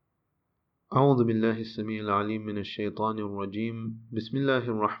أعوذ بالله السميع العليم من الشيطان الرجيم بسم الله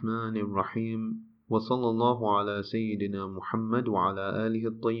الرحمن الرحيم وصلى الله على سيدنا محمد وعلى آله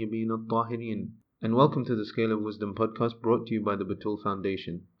الطيبين الطاهرين. And welcome to the Scale of Wisdom podcast brought to you by the Batul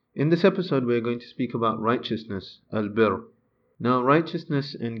Foundation. In this episode we are going to speak about righteousness, al-bir. Now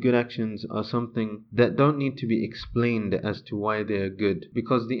righteousness and good actions are something that don't need to be explained as to why they are good,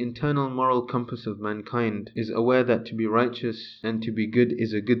 because the internal moral compass of mankind is aware that to be righteous and to be good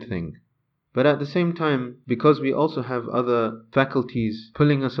is a good thing. But at the same time, because we also have other faculties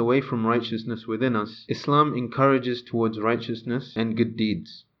pulling us away from righteousness within us, Islam encourages towards righteousness and good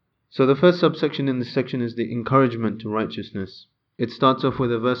deeds. So the first subsection in this section is the encouragement to righteousness. It starts off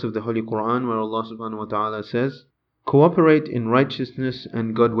with a verse of the Holy Quran where Allah subhanahu wa ta'ala says, "Cooperate in righteousness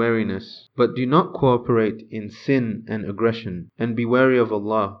and God-wariness, but do not cooperate in sin and aggression, and be wary of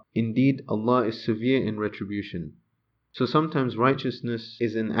Allah. Indeed, Allah is severe in retribution." So sometimes righteousness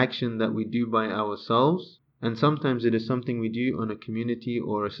is an action that we do by ourselves, and sometimes it is something we do on a community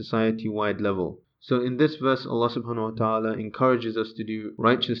or a society-wide level. So in this verse, Allah subhanahu wa ta'ala encourages us to do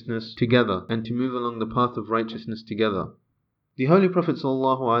righteousness together and to move along the path of righteousness together. The Holy Prophet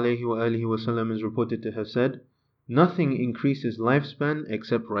sallallahu alaihi wasallam is reported to have said, "Nothing increases lifespan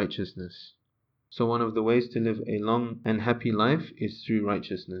except righteousness." So one of the ways to live a long and happy life is through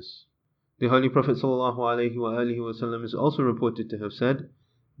righteousness. The Holy Prophet ﷺ is also reported to have said,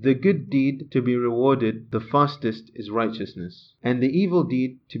 "The good deed to be rewarded the fastest is righteousness, and the evil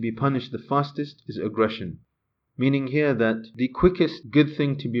deed to be punished the fastest is aggression." Meaning here that the quickest good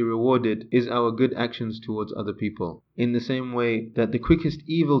thing to be rewarded is our good actions towards other people, in the same way that the quickest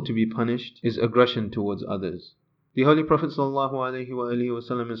evil to be punished is aggression towards others. The Holy Prophet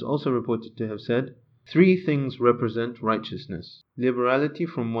ﷺ is also reported to have said, "Three things represent righteousness: liberality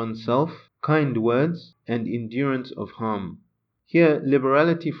from oneself, kind words, and endurance of harm." Here,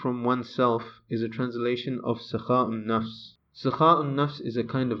 liberality from oneself is a translation of sakha'un nafs. Sakha'un nafs is a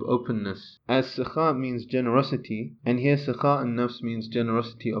kind of openness, as sakha means generosity, and here sakha'un nafs means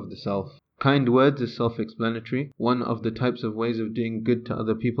generosity of the self. Kind words is self-explanatory. One of the types of ways of doing good to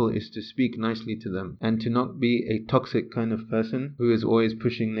other people is to speak nicely to them, and to not be a toxic kind of person who is always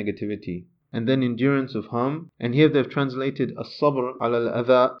pushing negativity. And then endurance of harm, and here they've translated as-sabr ala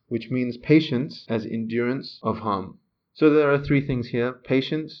al-adha, which means patience as endurance of harm. So there are three things here: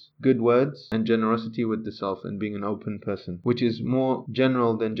 patience, good words, and generosity with the self and being an open person, which is more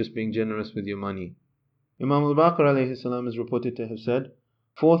general than just being generous with your money. Imam al-Baqir alayhi salam is reported to have said,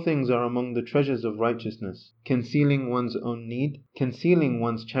 "Four things are among the treasures of righteousness: concealing one's own need, concealing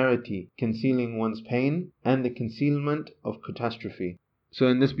one's charity, concealing one's pain, and the concealment of catastrophe." So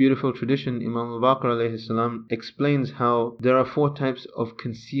in this beautiful tradition, Imam al-Baqir alayhi salam explains how there are four types of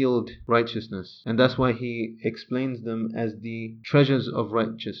concealed righteousness, and that's why he explains them as the treasures of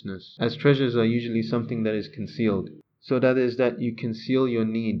righteousness, as treasures are usually something that is concealed. So that is that you conceal your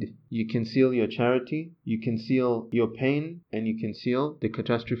need, you conceal your charity, you conceal your pain, and you conceal the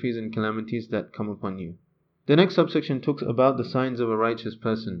catastrophes and calamities that come upon you. The next subsection talks about the signs of a righteous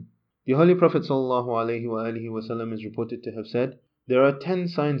person. The Holy Prophet ﷺ is reported to have said, "There are 10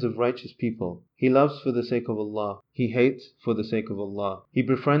 signs of righteous people. He loves for the sake of Allah. He hates for the sake of Allah. He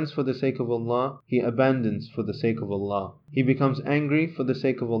befriends for the sake of Allah. He abandons for the sake of Allah. He becomes angry for the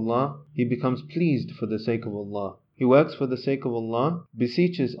sake of Allah. He becomes pleased for the sake of Allah. He works for the sake of Allah,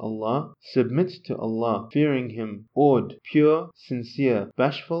 beseeches Allah, submits to Allah, fearing Him, awed, pure, sincere,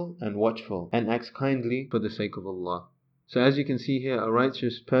 bashful, and watchful, and acts kindly for the sake of Allah." So as you can see here, a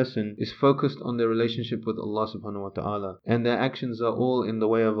righteous person is focused on their relationship with Allah subhanahu wa ta'ala, and their actions are all in the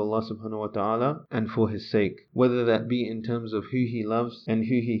way of Allah subhanahu wa ta'ala and for His sake, whether that be in terms of who he loves and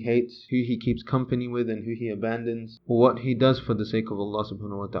who he hates, who he keeps company with and who he abandons, or what he does for the sake of Allah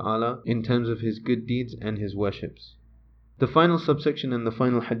subhanahu wa ta'ala in terms of his good deeds and his worships. The final subsection and the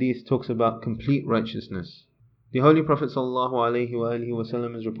final hadith talks about complete righteousness. The Holy Prophet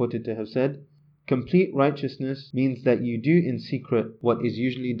ﷺ is reported to have said, "Complete righteousness means that you do in secret what is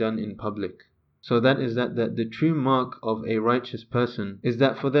usually done in public." So that is that the true mark of a righteous person is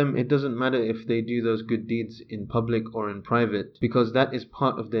that for them it doesn't matter if they do those good deeds in public or in private, because that is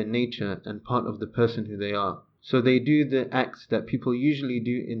part of their nature and part of the person who they are. So they do the acts that people usually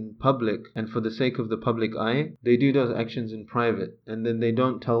do in public, and for the sake of the public eye, they do those actions in private, and then they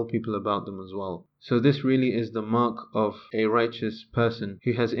don't tell people about them as well. So this really is the mark of a righteous person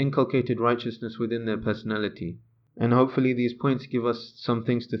who has inculcated righteousness within their personality. And hopefully these points give us some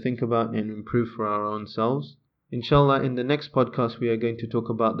things to think about and improve for our own selves. Inshallah, in the next podcast we are going to talk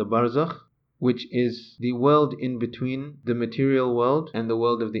about the barzakh, which is the world in between the material world and the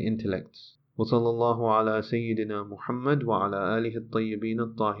world of the intellects. وصلى الله على سيدنا محمد وعلى آله الطيبين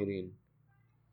الطاهرين.